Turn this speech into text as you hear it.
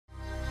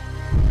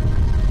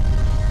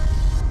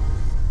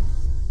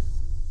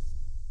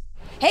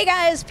Hey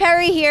guys,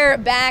 Perry here,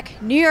 back,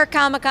 New York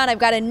Comic Con. I've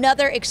got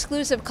another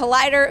exclusive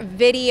Collider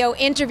video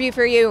interview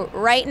for you.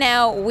 Right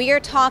now, we are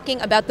talking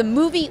about the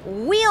movie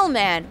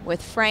Wheelman with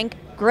Frank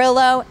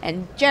Grillo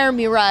and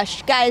Jeremy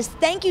Rush. Guys,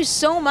 thank you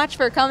so much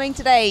for coming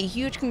today.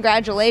 Huge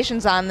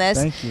congratulations on this.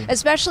 Thank you.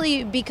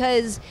 Especially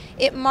because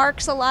it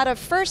marks a lot of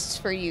firsts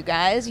for you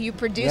guys. You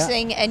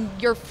producing and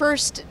your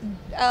first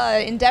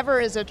endeavor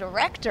as a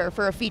director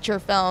for a feature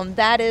film.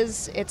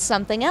 It's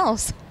something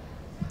else.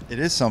 It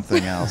is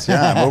something else.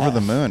 Yeah, I'm over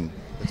the moon.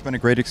 It's been a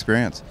great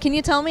experience. Can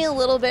you tell me a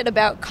little bit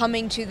about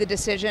coming to the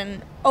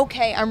decision,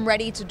 okay, I'm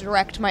ready to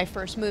direct my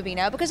first movie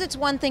now? Because it's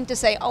one thing to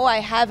say, oh, I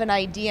have an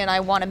idea and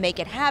I want to make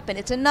it happen.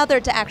 It's another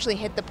to actually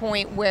hit the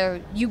point where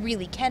you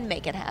really can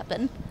make it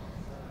happen.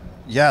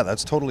 Yeah,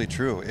 that's totally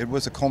true. It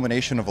was a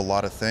culmination of a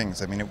lot of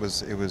things. I mean, it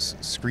was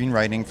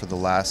screenwriting for the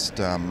last,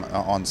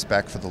 on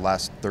spec for the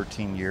last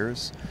 13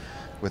 years.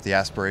 With the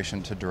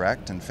aspiration to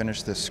direct and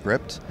finish this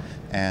script,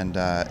 and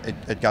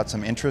it got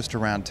some interest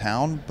around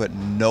town, but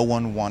no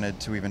one wanted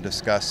to even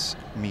discuss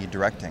me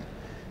directing.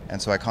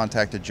 And so I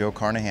contacted Joe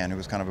Carnahan, who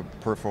was kind of a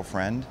peripheral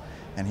friend,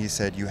 and he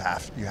said, you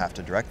have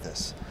to direct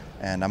this,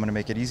 and I'm going to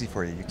make it easy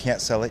for you. You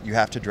can't sell it, you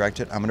have to direct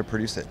it, I'm going to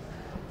produce it.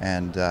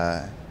 And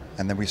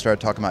then we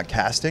started talking about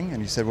casting,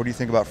 and he said, what do you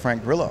think about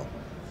Frank Grillo?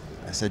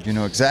 I said, you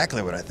know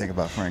exactly what I think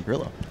about Frank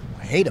Grillo.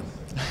 I hate him.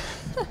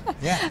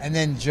 Yeah, and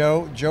then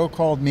Joe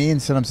called me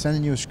and said, I'm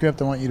sending you a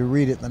script, I want you to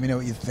read it, let me know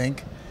what you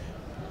think.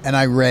 And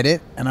I read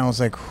it, and I was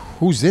like,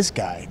 who's this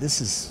guy?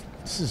 This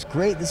is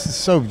great, this is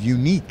so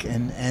unique.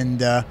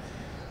 And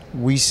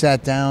we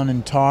sat down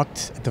and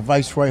talked at the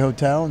Viceroy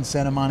Hotel in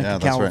Santa Monica,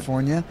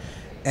 California. Right.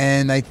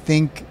 And I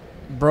think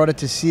brought it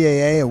to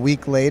CAA a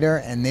week later,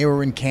 and they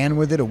were in Cannes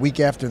with it a week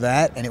after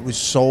that, and it was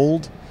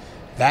sold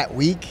that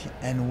week,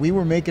 and we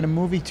were making a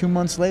movie 2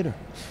 months later.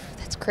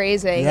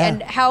 Crazy. Yeah.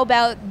 And how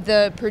about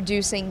the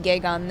producing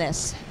gig on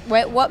this?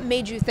 What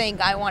made you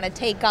think I want to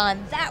take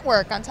on that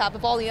work on top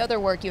of all the other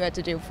work you had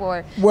to do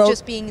for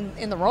just being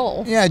in the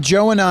role? Yeah,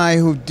 Joe and I,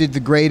 who did The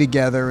Gray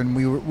together, and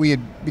we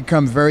had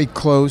become very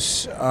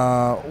close,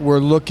 were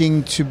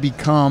looking to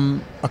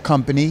become a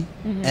company,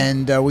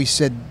 and we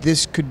said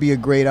this could be a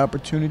great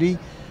opportunity.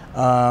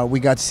 We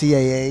got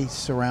CAA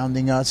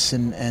surrounding us,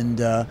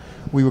 and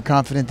we were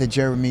confident that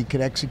Jeremy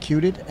could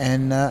execute it.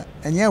 And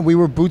yeah, we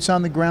were boots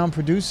on the ground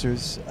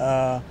producers,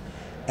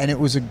 and it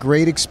was a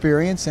great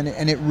experience.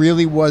 And it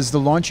really was the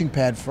launching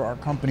pad for our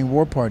company,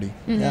 War Party.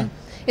 Yeah.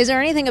 Is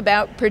there anything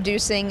about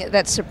producing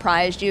that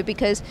surprised you?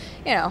 Because,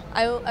 you know,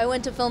 I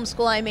went to film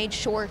school, I made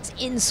shorts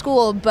in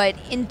school, but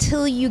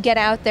until you get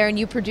out there and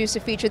you produce a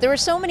feature, there were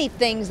so many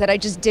things that I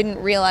just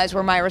didn't realize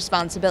were my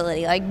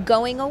responsibility, like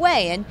going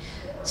away and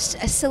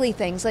silly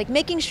things like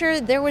making sure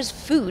there was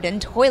food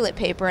and toilet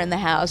paper in the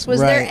house.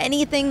 Was there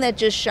anything that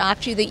just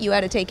shocked you that you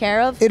had to take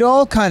care of? It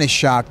all kind of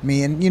shocked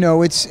me, and you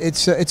know, it's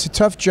a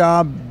tough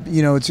job.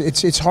 You know,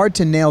 it's hard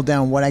to nail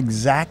down what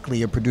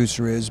exactly a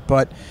producer is,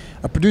 but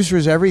a producer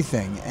is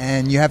everything,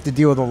 and you have to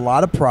deal with a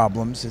lot of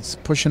problems. It's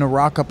pushing a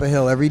rock up a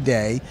hill every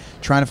day,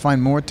 trying to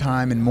find more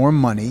time and more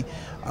money.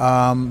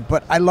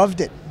 But I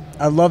loved it.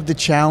 I loved the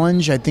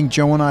challenge. I think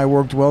Joe and I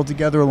worked well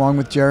together along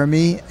with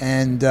Jeremy,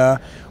 and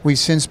we've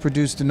since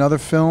produced another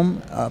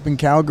film up in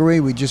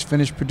Calgary. We just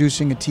finished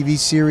producing a TV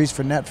series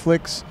for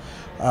Netflix.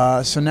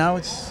 So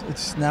now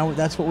now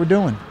that's what we're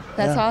doing.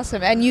 That's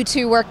awesome. And you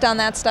two worked on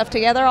that stuff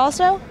together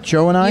also?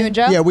 Joe and I? You and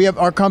Joe? Yeah, we have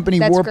our company,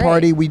 War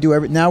Party. We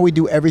do now we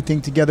do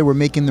everything together. We're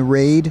making The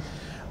Raid,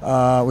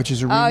 which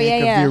is a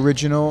remake of the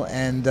original,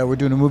 and we're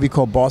doing a movie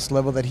called Boss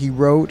Level that he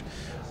wrote.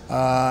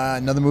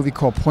 Another movie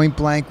called Point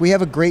Blank. We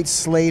have a great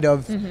slate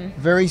of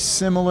very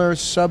similar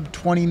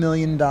sub-$20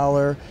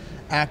 million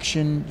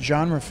action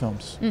genre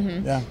films.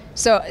 Yeah.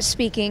 So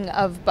speaking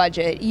of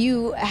budget,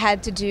 you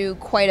had to do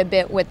quite a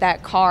bit with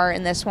that car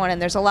in this one,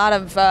 and there's a lot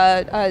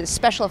of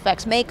special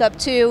effects makeup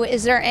too.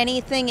 Is there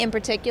anything in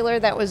particular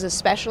that was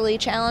especially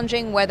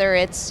challenging, whether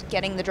it's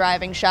getting the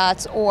driving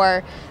shots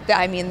or,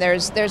 I mean,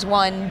 there's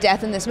one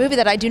death in this movie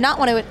that I do not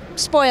want to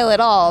spoil at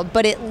all,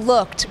 but it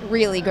looked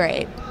really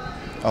great.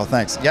 Oh,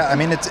 thanks. Yeah, I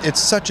mean, it's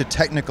such a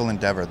technical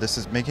endeavor. This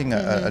is making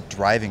a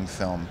driving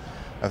film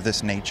of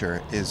this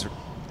nature is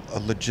a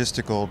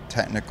logistical,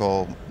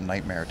 technical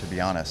nightmare, to be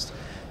honest.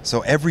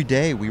 So every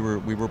day we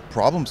were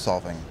problem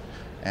solving,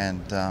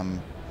 and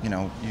you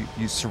know,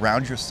 you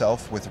surround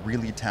yourself with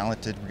really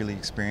talented, really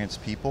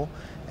experienced people,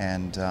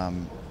 and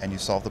you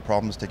solve the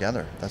problems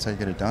together. That's how you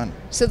get it done.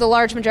 So the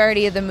large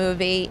majority of the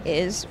movie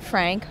is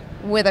Frank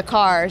with a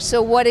car. So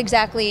what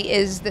exactly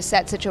is the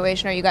set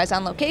situation? Are you guys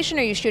on location?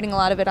 Are you shooting a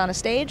lot of it on a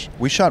stage?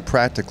 We shot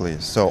practically,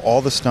 so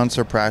all the stunts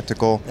are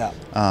practical. Yeah.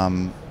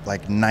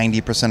 Like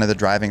 90% of the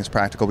driving is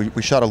practical.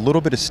 We shot a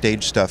little bit of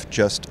stage stuff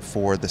just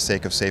for the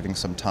sake of saving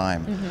some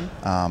time.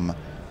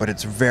 But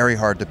it's very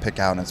hard to pick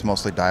out, and it's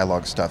mostly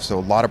dialogue stuff. So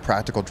a lot of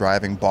practical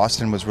driving.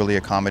 Boston was really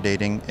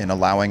accommodating in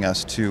allowing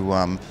us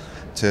to,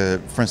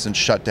 for instance,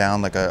 shut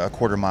down like a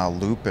quarter-mile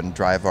loop and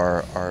drive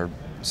our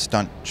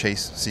stunt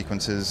chase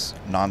sequences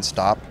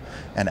nonstop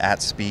and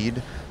at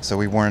speed. So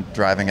we weren't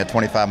driving at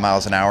 25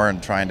 miles an hour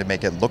and trying to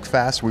make it look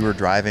fast. We were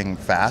driving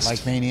fast.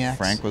 Like maniacs.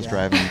 Frank was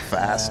driving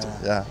fast.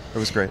 Yeah, it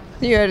was great.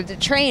 You had to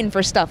train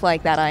for stuff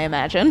like that, I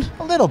imagine.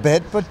 A little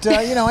bit, but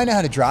I know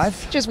how to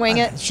drive. Just wing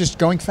it? It's just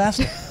going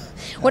faster.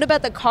 What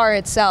about the car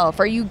itself?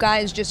 Are you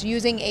guys just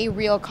using a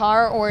real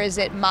car, or is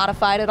it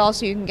modified at all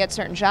so you can get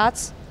certain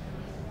shots?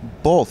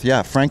 Both,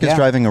 yeah. Frank is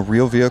driving a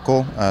real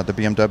vehicle, the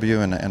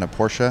BMW and a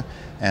Porsche,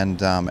 and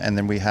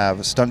then we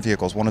have stunt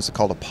vehicles. One is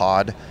called a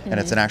pod, and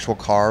it's an actual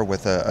car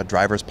with a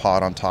driver's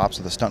pod on top,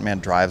 so the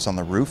stuntman drives on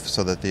the roof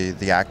so that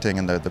the acting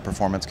and the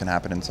performance can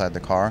happen inside the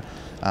car.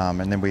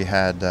 And then we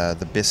had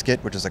the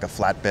Biscuit, which is like a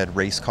flatbed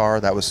race car.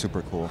 That was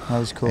super cool. That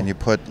was cool. And you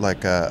put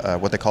like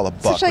what they call a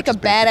buck. Such like a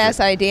badass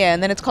idea,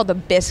 and then it's called the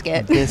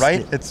Biscuit.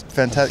 Right? It's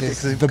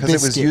fantastic because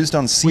it was used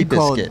on Seabiscuit. We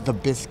call it the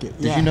Biscuit.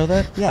 Did you know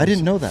that? Yeah. I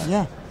didn't know that.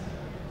 Yeah.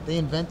 They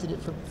invented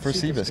it for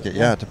Seabiscuit,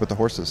 yeah, to put the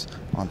horses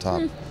on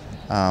top.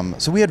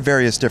 So we had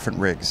various different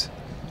rigs.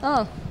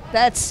 Oh,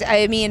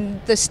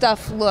 the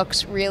stuff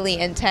looks really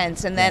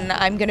intense. And then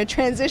I'm going to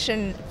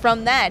transition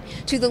from that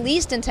to the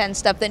least intense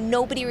stuff that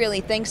nobody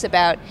really thinks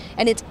about.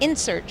 And it's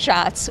insert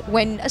shots,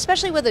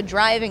 especially with a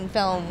driving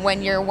film,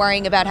 when you're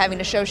worrying about having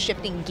to show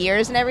shifting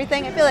gears and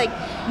everything. I feel like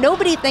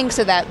nobody thinks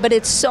of that, but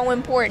it's so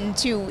important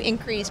to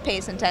increase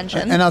pace and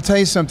tension. And I'll tell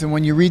you something,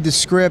 when you read the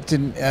script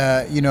and,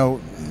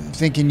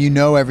 thinking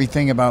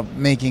everything about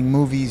making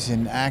movies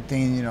and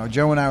acting,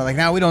 Joe and I were like,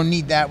 no, we don't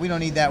need that, we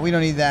don't need that, we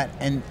don't need that.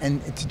 And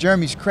to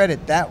Jeremy's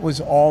credit, that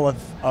was all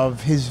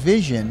of his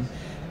vision,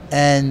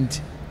 and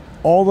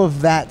all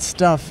of that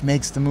stuff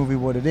makes the movie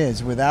what it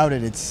is. Without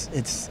it,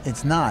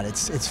 it's not.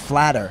 It's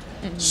flatter.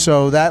 Mm-hmm.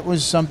 So that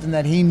was something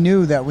that he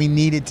knew that we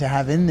needed to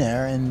have in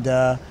there, and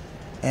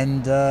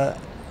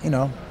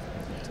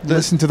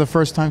listen to the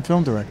first-time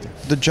film director.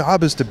 The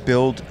job is to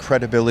build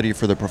credibility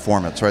for the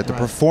performance, right? The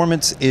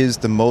performance is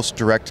the most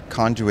direct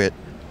conduit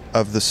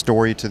of the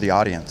story to the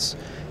audience.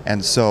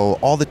 And so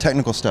all the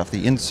technical stuff,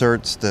 the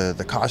inserts,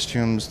 the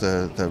costumes,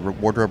 the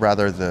wardrobe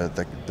rather,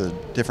 the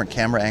different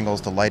camera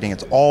angles, the lighting,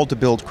 it's all to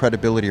build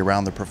credibility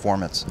around the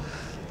performance.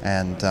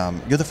 And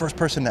you're the first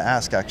person to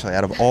ask, actually,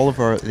 out of all of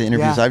the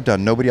interviews I've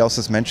done. Nobody else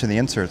has mentioned the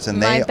inserts, and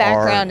my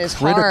background is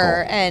critical.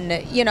 horror,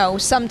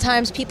 and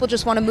sometimes people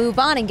just want to move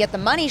on and get the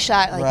money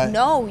shot. Like,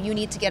 no, you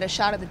need to get a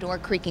shot of the door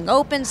creaking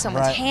open,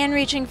 someone's hand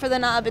reaching for the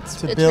knob.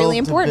 It's really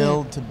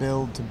important. To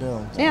build.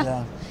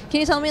 Yeah. Can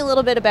you tell me a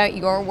little bit about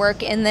your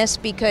work in this?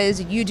 Because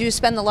you do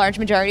spend the large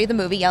majority of the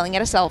movie yelling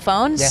at a cell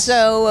phone. Yes.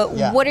 So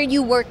what are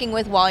you working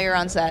with while you're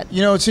on set?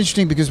 It's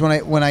interesting because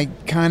when I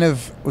kind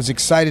of was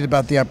excited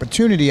about the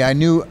opportunity, I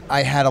knew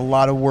I had a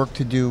lot of work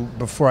to do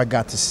before I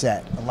got to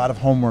set, a lot of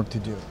homework to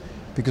do,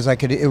 because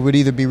it would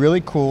either be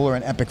really cool or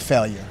an epic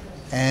failure.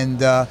 And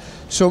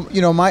so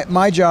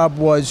my job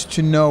was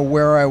to know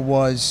where I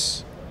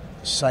was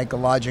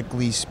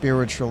psychologically,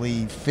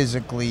 spiritually,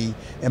 physically,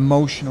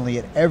 emotionally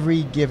at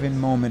every given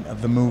moment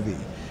of the movie.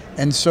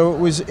 And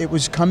so it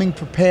was coming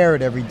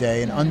prepared every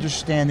day and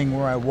understanding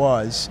where I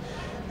was,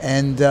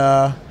 and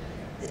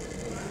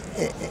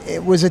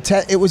it was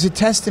a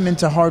testament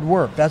to hard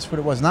work. That's what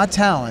it was, not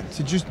talent,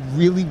 to just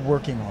really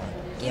working hard.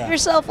 Give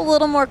yourself a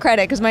little more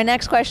credit, because my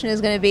next question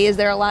is going to be, is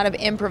there a lot of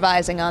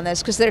improvising on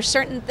this? Because there's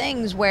certain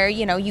things where,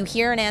 you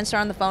hear an answer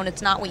on the phone,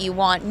 it's not what you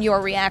want, and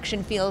your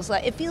reaction feels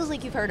like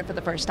you've heard it for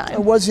the first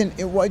time.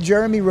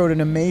 Jeremy wrote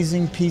an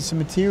amazing piece of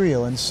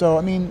material, and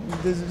so,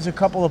 there's a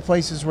couple of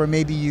places where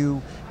maybe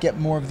you get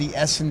more of the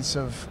essence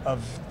of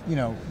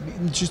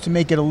just to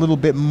make it a little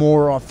bit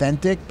more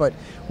authentic, but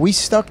we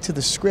stuck to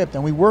the script,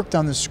 and we worked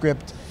on the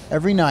script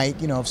every night.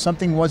 If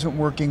something wasn't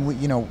working,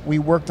 we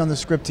worked on the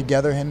script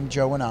together, him,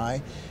 Joe, and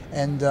I.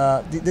 And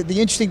the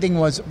interesting thing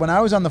was, when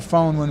I was on the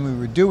phone when we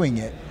were doing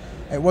it,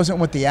 it wasn't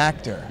with the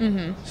actor.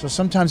 Mm-hmm. So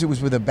sometimes it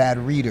was with a bad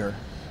reader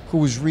who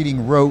was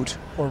reading rote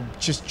or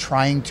just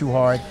trying too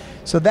hard.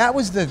 So that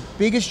was the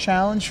biggest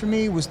challenge for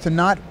me, was to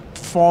not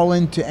fall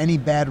into any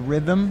bad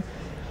rhythm,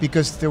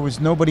 because there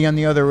was nobody on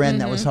the other end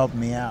that was helping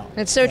me out.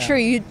 It's so true.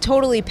 You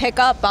totally pick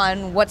up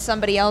on what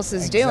somebody else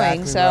is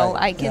doing, so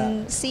I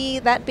can see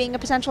that being a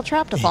potential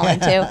trap to fall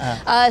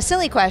into.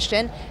 Silly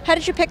question. How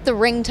did you pick the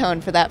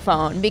ringtone for that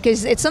phone?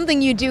 Because it's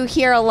something you do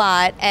hear a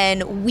lot,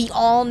 and we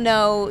all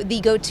know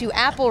the go-to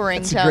Apple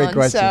ringtone. That's a great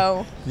question.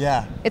 So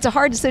it's a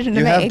hard decision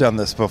to make. You have done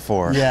this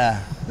before.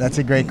 Yeah, that's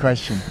a great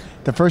question.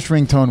 The first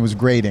ringtone was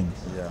grating.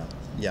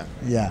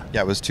 Yeah,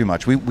 it was too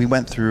much. We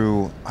went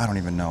through, I don't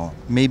even know,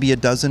 maybe a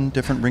dozen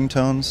different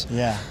ringtones.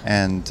 Yeah.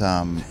 And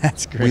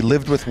that's great. We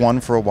lived with one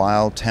for a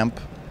while, temp,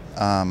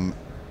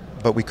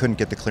 but we couldn't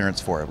get the clearance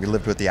for it. We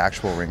lived with the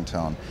actual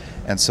ringtone.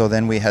 And so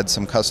then we had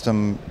some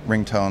custom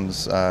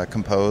ringtones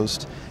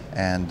composed,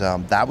 and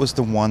that was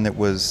the one that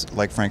was,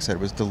 like Frank said, it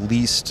was the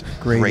least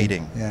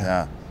grating.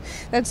 Yeah.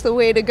 That's the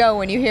way to go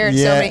when you hear it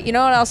so many. You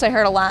know what else I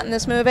heard a lot in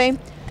this movie?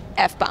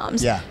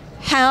 F-bombs. Yeah.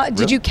 How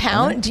did you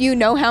count? Really? Do you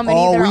know how many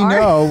there are?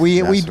 Oh, we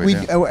know. Yes, we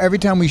do. Every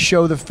time we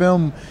show the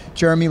film,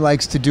 Jeremy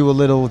likes to do a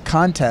little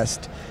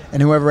contest,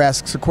 and whoever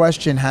asks a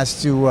question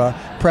has to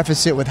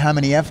preface it with how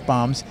many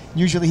F-bombs.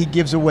 Usually he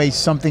gives away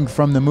something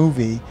from the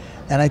movie,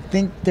 and I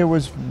think there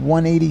was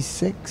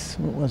 186.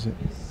 What was it?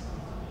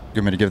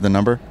 You want me to give the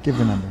number? Give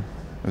the number.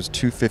 It was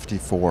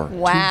 254.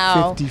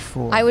 Wow.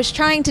 254. I was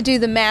trying to do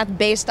the math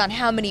based on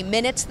how many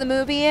minutes the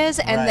movie is,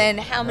 and Right, then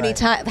how many right.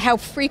 times, how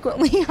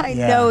frequently I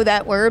Yeah. know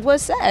that word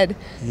was said.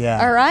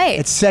 Yeah. All right.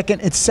 It's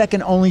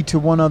second only to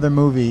one other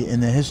movie in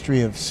the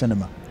history of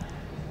cinema.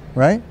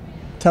 Right?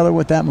 Tell her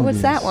what that movie What's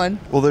is. that one?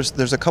 Well,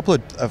 there's a couple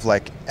of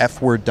like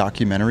F-word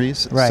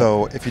documentaries. Right.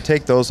 So if you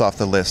take those off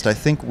the list, I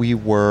think we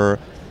were,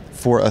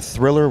 for a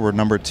thriller, we're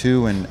number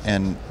 2,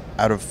 and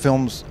out of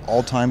films,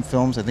 all-time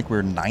films, I think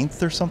we're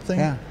 9th or something.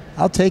 Yeah.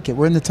 I'll take it.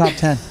 We're in the top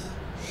 10.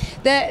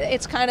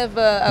 It's kind of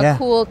a Yeah.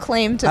 cool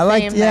claim to I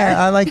like fame there.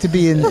 I like to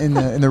be in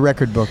the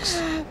record books.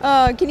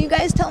 Can you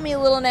guys tell me a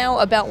little now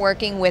about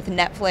working with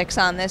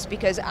Netflix on this?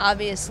 Because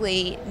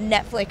obviously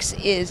Netflix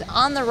is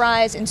on the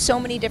rise in so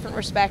many different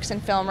respects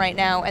in film right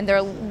now, and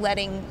they're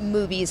letting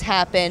movies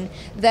happen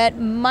that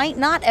might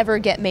not ever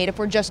get made if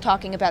we're just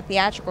talking about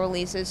theatrical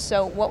releases.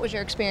 So what was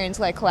your experience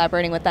like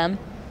collaborating with them?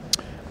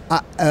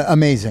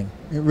 Amazing.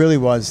 It really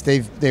was.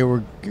 They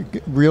were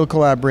real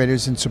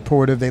collaborators and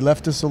supportive. They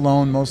left us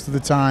alone most of the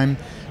time.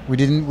 We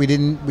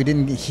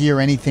didn't hear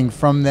anything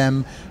from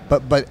them.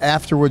 But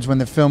afterwards, when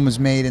the film was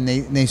made and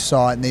they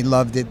saw it and they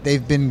loved it,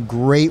 they've been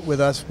great with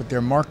us, with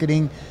their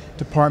marketing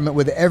department,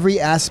 with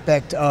every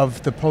aspect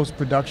of the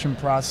post-production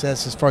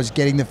process as far as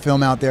getting the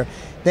film out there.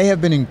 They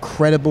have been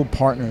incredible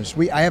partners.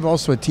 I have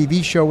also a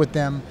TV show with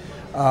them.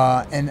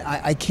 And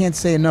I can't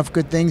say enough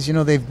good things. You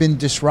know, they've been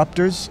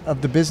disruptors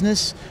of the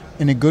business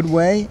in a good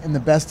way, in the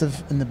best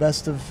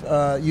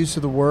of use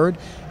of the word,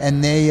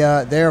 and they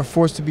are a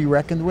force to be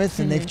reckoned with,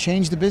 and they've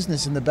changed the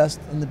business in the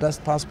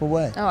best possible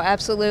way. Oh,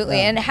 absolutely.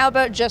 Yeah. And how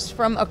about just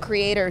from a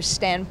creator's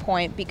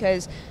standpoint?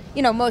 Because,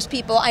 you know, most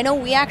people, I know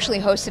we actually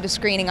hosted a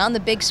screening on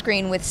the big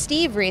screen with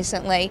Steve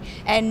recently,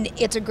 and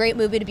it's a great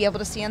movie to be able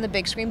to see on the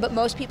big screen, but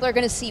most people are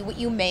going to see what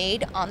you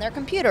made on their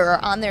computer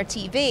or on their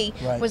TV.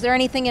 Right. Was there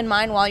anything in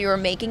mind while you were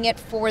making it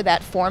for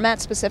that format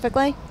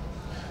specifically?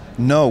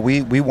 No,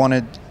 we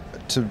wanted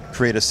to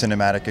create a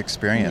cinematic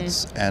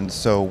experience, and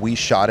so we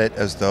shot it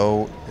as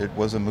though it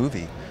was a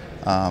movie,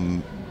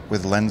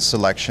 with lens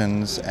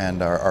selections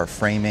and our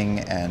framing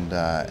and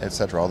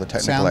etc. All the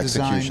technical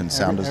execution,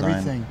 sound design.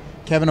 Everything.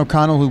 Kevin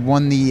O'Connell, who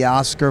won the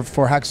Oscar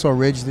for Hacksaw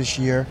Ridge this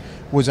year,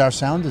 was our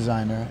sound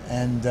designer,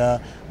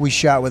 and we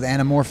shot with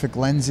anamorphic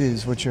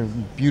lenses, which are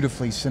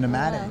beautifully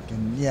cinematic.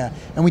 Oh, wow.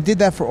 And we did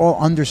that for all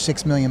under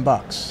 $6 million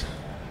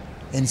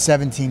in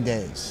 17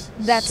 days.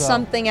 That's So-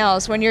 something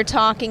else when you're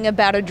talking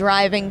about a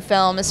driving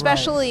film,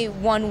 especially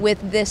one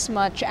with this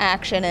much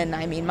action. And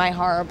I mean, my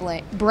horror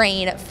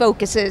brain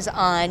focuses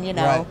on, you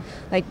know, Right.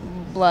 like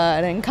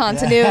blood and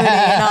continuity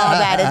and all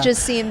that. It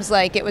just seems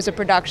like it was a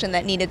production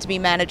that needed to be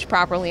managed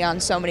properly on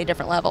so many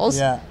different levels.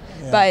 Yeah.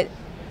 But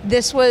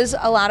this was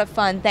a lot of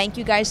fun. Thank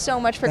you guys so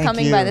much for Thank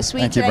coming you. by the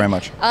suite Thank you today. very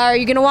much. Are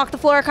you going to walk the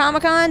floor at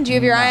Comic-Con? Do you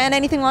have your eye on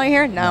anything while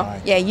you're here? No.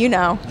 No, Yeah, you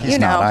know. He's you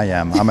know. not. I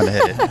am. I'm gonna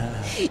hit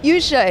it. You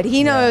should.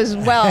 He knows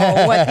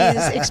well what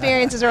these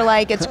experiences are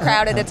like. It's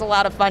crowded. It's a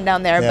lot of fun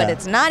down there, but Yeah.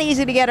 it's not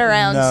easy to get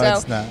around. No, so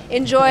it's not.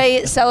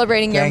 enjoy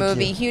celebrating your Thank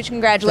movie. you. Huge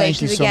congratulations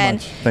Thank you so again.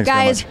 much. Thanks very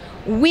Guys,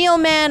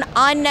 Wheelman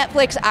on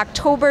Netflix,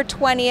 October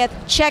 20th.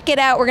 Check it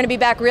out. We're going to be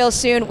back real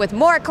soon with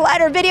more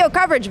Collider video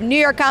coverage of New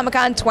York Comic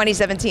Con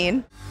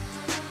 2017.